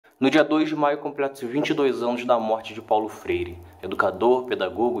No dia 2 de maio completam-se 22 anos da morte de Paulo Freire, educador,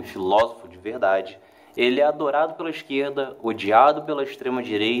 pedagogo e filósofo de verdade. Ele é adorado pela esquerda, odiado pela extrema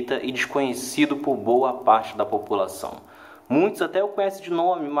direita e desconhecido por boa parte da população. Muitos até o conhecem de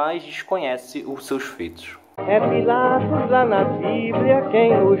nome, mas desconhecem os seus feitos. É Pilatos lá na Bíblia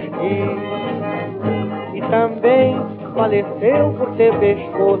quem nos diz, e também faleceu por ter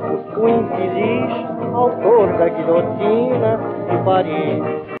pescoço o infeliz autor da guilhotina de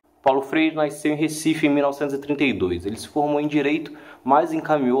Paris. Paulo Freire nasceu em Recife em 1932. Ele se formou em Direito, mas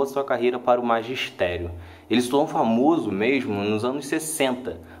encaminhou a sua carreira para o magistério. Ele se tornou famoso mesmo nos anos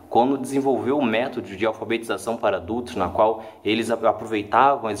 60, quando desenvolveu o método de alfabetização para adultos, na qual eles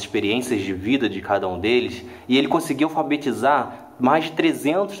aproveitavam as experiências de vida de cada um deles, e ele conseguiu alfabetizar mais de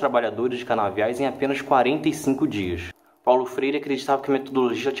 300 trabalhadores de canaviais em apenas 45 dias. Paulo Freire acreditava que a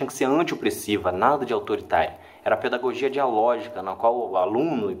metodologia tinha que ser antiopressiva, nada de autoritária. Era a pedagogia dialógica, na qual o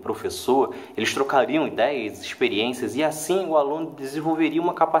aluno e professor eles trocariam ideias, experiências, e assim o aluno desenvolveria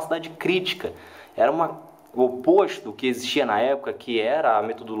uma capacidade crítica. Era o oposto do que existia na época, que era a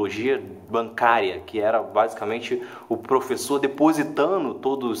metodologia bancária, que era basicamente o professor depositando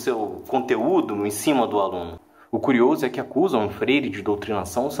todo o seu conteúdo em cima do aluno. O curioso é que acusam Freire de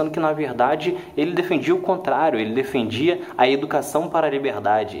doutrinação, sendo que, na verdade, ele defendia o contrário, ele defendia a educação para a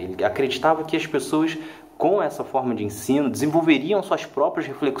liberdade. Ele acreditava que as pessoas, com essa forma de ensino, desenvolveriam suas próprias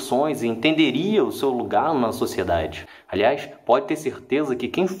reflexões e entenderiam o seu lugar na sociedade. Aliás, pode ter certeza que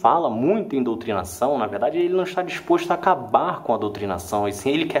quem fala muito em doutrinação, na verdade, ele não está disposto a acabar com a doutrinação, e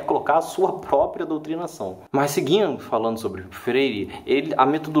sim ele quer colocar a sua própria doutrinação. Mas seguindo falando sobre Freire, a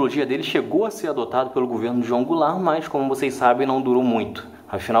metodologia dele chegou a ser adotada pelo governo de João Goulart, mas, como vocês sabem, não durou muito.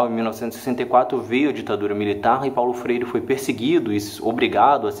 Afinal, em 1964 veio a ditadura militar e Paulo Freire foi perseguido e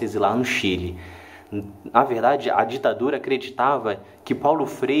obrigado a se exilar no Chile. Na verdade, a ditadura acreditava que Paulo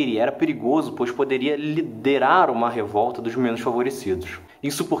Freire era perigoso, pois poderia liderar uma revolta dos menos favorecidos.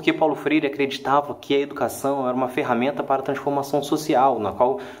 Isso porque Paulo Freire acreditava que a educação era uma ferramenta para a transformação social, na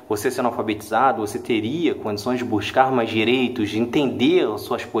qual você, sendo alfabetizado, você teria condições de buscar mais direitos, de entender as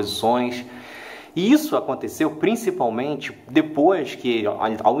suas posições. E isso aconteceu principalmente depois que,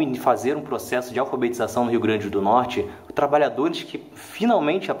 ao fazer um processo de alfabetização no Rio Grande do Norte, trabalhadores que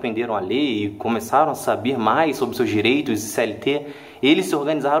finalmente aprenderam a ler e começaram a saber mais sobre seus direitos e CLT, eles se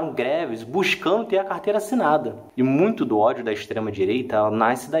organizaram greves buscando ter a carteira assinada. E muito do ódio da extrema-direita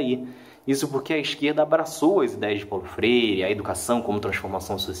nasce daí. Isso porque a esquerda abraçou as ideias de Paulo Freire, a educação como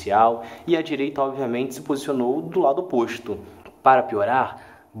transformação social, e a direita, obviamente, se posicionou do lado oposto. Para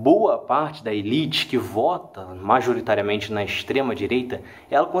piorar, boa parte da elite que vota majoritariamente na extrema-direita,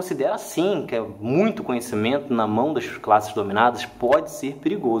 ela considera sim que muito conhecimento na mão das classes dominadas pode ser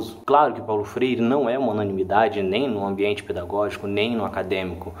perigoso. Claro que Paulo Freire não é uma unanimidade nem no ambiente pedagógico, nem no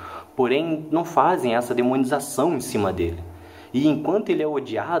acadêmico, porém não fazem essa demonização em cima dele. E enquanto ele é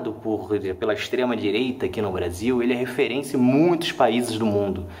odiado pela extrema-direita aqui no Brasil, ele é referência em muitos países do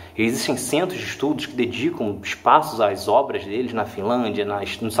mundo. Existem centros de estudos que dedicam espaços às obras deles na Finlândia,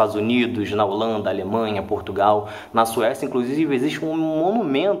 nos Estados Unidos, na Holanda, Alemanha, Portugal, na Suécia. Inclusive, existe um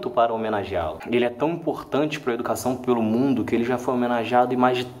monumento para homenageá-lo. Ele é tão importante para a educação pelo mundo que ele já foi homenageado em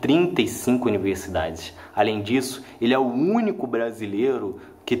mais de 35 universidades. Além disso, ele é o único brasileiro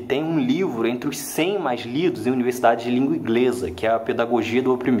que tem um livro entre os 100 mais lidos em universidades de língua inglesa, que é a Pedagogia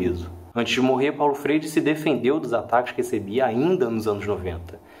do Oprimido. Antes de morrer, Paulo Freire se defendeu dos ataques que recebia ainda nos anos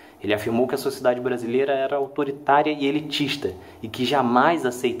 90. Ele afirmou que a sociedade brasileira era autoritária e elitista e que jamais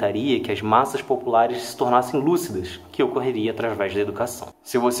aceitaria que as massas populares se tornassem lúcidas, que ocorreria através da educação.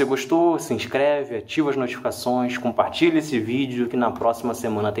 Se você gostou, se inscreve, ativa as notificações, compartilha esse vídeo que na próxima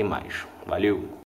semana tem mais. Valeu!